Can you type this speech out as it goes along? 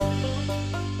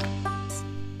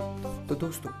तो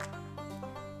दोस्तों,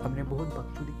 हमने बहुत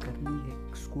बकचोदी कर ली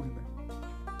है स्कूल में,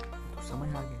 तो समय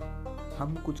आ गया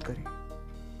हम कुछ करें।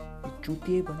 ये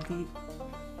चूतिए बनती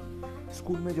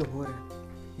स्कूल में जो हो रहा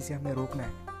है, इसे हमें रोकना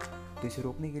है। तो इसे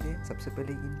रोकने के लिए सबसे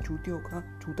पहले इन चूतियों का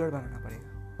चूतड़ बनाना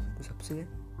पड़ेगा। तो सबसे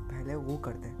पहले वो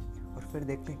करते हैं और फिर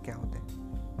देखते हैं क्या होता है।